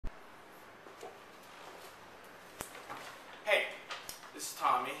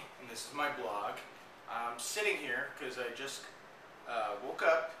sitting here because I just woke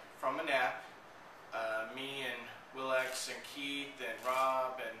up from a nap. Me and Willex and Keith and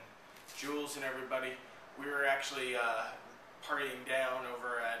Rob and Jules and everybody, we were actually partying down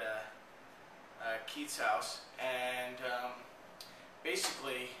over at Keith's house, and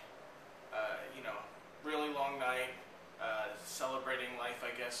basically, you know, really long night, celebrating life,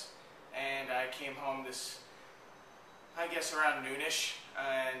 I guess. And I came home I guess around noonish,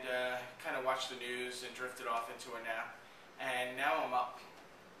 and kind of watched the news and drifted off into a nap. And now I'm up,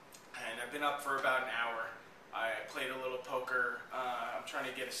 and I've been up for about an hour. I played a little poker. I'm trying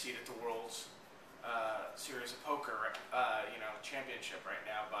to get a seat at the World's Series of Poker, you know, championship right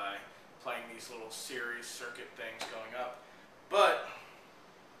now by playing these little series circuit things going up. But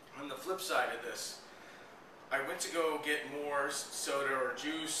on the flip side of this, I went to go get more soda or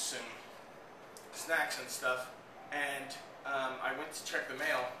juice and snacks and stuff, and I went to check the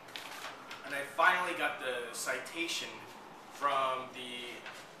mail, and I finally got the citation from the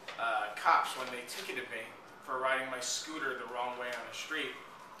cops when they ticketed me for riding my scooter the wrong way on the street.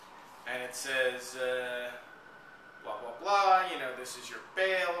 And it says, blah, blah, blah, you know, this is your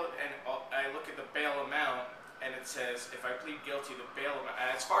bail. And I look at the bail amount, and it says, if I plead guilty, the bail amount,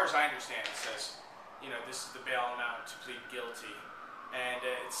 as far as I understand, it says, you know, this is the bail amount to plead guilty. And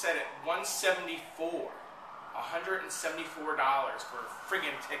it said at $174 for a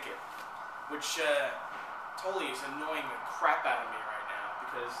friggin' ticket, which totally is annoying the crap out of me right now,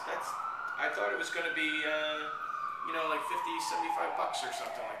 because I thought it was going to be, you know, like 50, 75 bucks or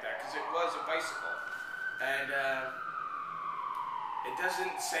something like that, because it was a bicycle. And it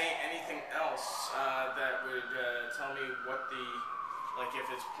doesn't say anything else that would tell me what the, like if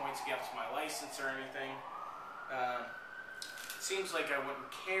it's points against my license or anything. It seems like I wouldn't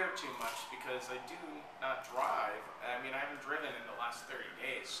care too much because I do not drive. I mean, I haven't driven in the last 30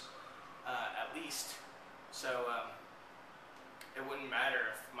 days, at least. So it wouldn't matter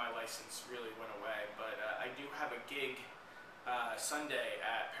if my license really went away. But I do have a gig Sunday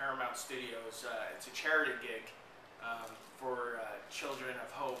at Paramount Studios. It's a charity gig for Children of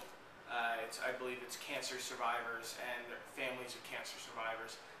Hope. I believe it's cancer survivors and families of cancer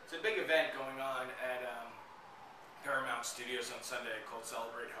survivors. It's a big event going on at Paramount Studios on Sunday called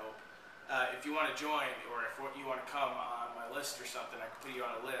Celebrate Hope. If you want to join, or if you want to come on my list or something, I can put you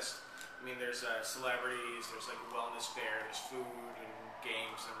on a list. I mean, there's celebrities, there's like a wellness fair, there's food and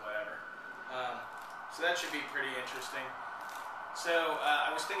games and whatever. So that should be pretty interesting. So I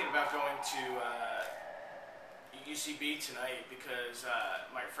was thinking about going to UCB tonight because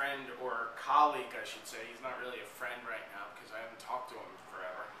my friend, or colleague I should say, he's not really a friend right now because I haven't talked to him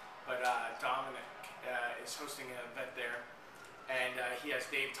forever, but Dominic is hosting an event there, and he has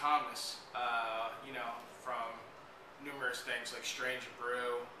Dave Thomas, you know, from numerous things like Strange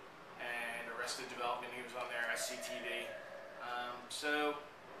Brew and Arrested Development. He was on there, SCTV. So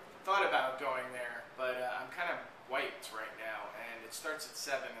thought about going there, but I'm kind of wiped right now, and it starts at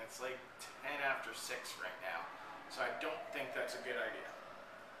 7, and it's like 10 after 6 right now. So I don't think that's a good idea.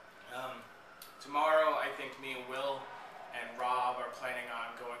 Tomorrow, I think me and Will and Rob are planning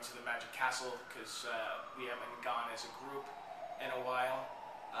on going to the Magic Castle because we haven't gone as a group in a while.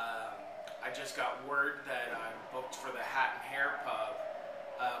 I just got word that I'm booked for the Hat and Hair Pub.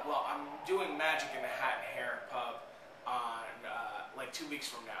 Well, I'm doing magic in the Hat and Hair Pub on like 2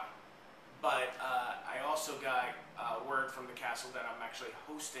 weeks from now. But I also got word from the castle that I'm actually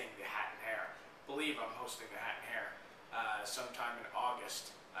hosting the Hat and Hair. I believe I'm hosting the Hat and Hair sometime in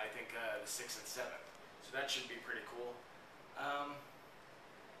August. I think the 6th and 7th. So that should be pretty cool.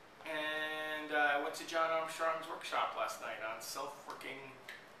 And I went to John Armstrong's workshop last night on self-working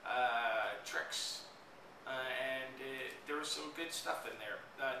tricks. And there was some good stuff in there.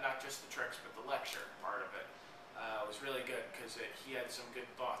 Not just the tricks, but the lecture part of it. Was really good because he had some good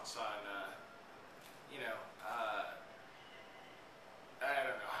thoughts on, you know, I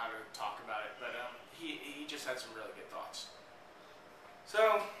don't know how to talk about it, but he just had some really good thoughts.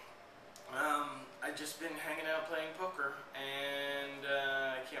 So, I've just been hanging out playing poker, and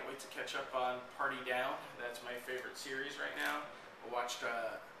I can't wait to catch up on Party Down. That's my favorite series right now. I watched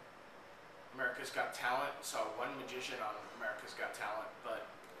America's Got Talent, saw one magician on America's Got Talent,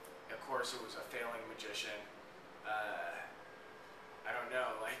 but of course it was a failing magician. I don't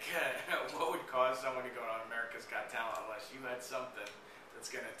know, like, what would cause someone to go on America's Got Talent unless you had something that's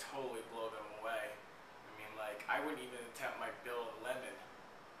going to totally blow them away? I mean, like, I wouldn't even attempt my Bill and Lemon,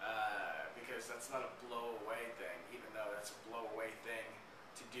 because that's not a blow away thing, even though that's a blow away thing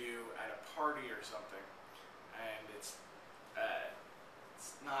to do at a party or something. And it's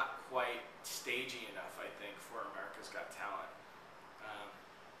not quite stagey enough, I think, for America's Got Talent.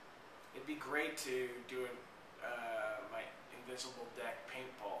 it'd be great to do my invisible deck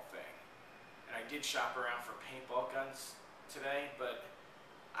paintball thing. And I did shop around for paintball guns today, but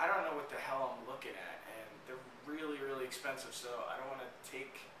I don't know what the hell I'm looking at, and they're really, really expensive, so I don't want to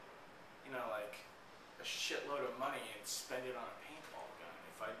take, like a shitload of money and spend it on a paintball gun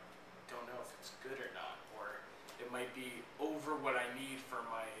if I don't know if it's good or not, or it might be over what I need for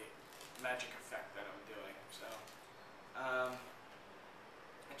my magic effect that I'm doing. So,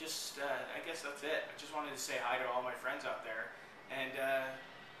 I guess that's it. I just wanted to say hi to all my friends out there, and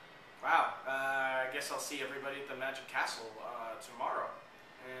wow, I guess I'll see everybody at the Magic Castle tomorrow,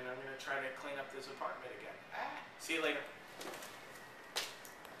 and I'm gonna try to clean up this apartment again. See you later.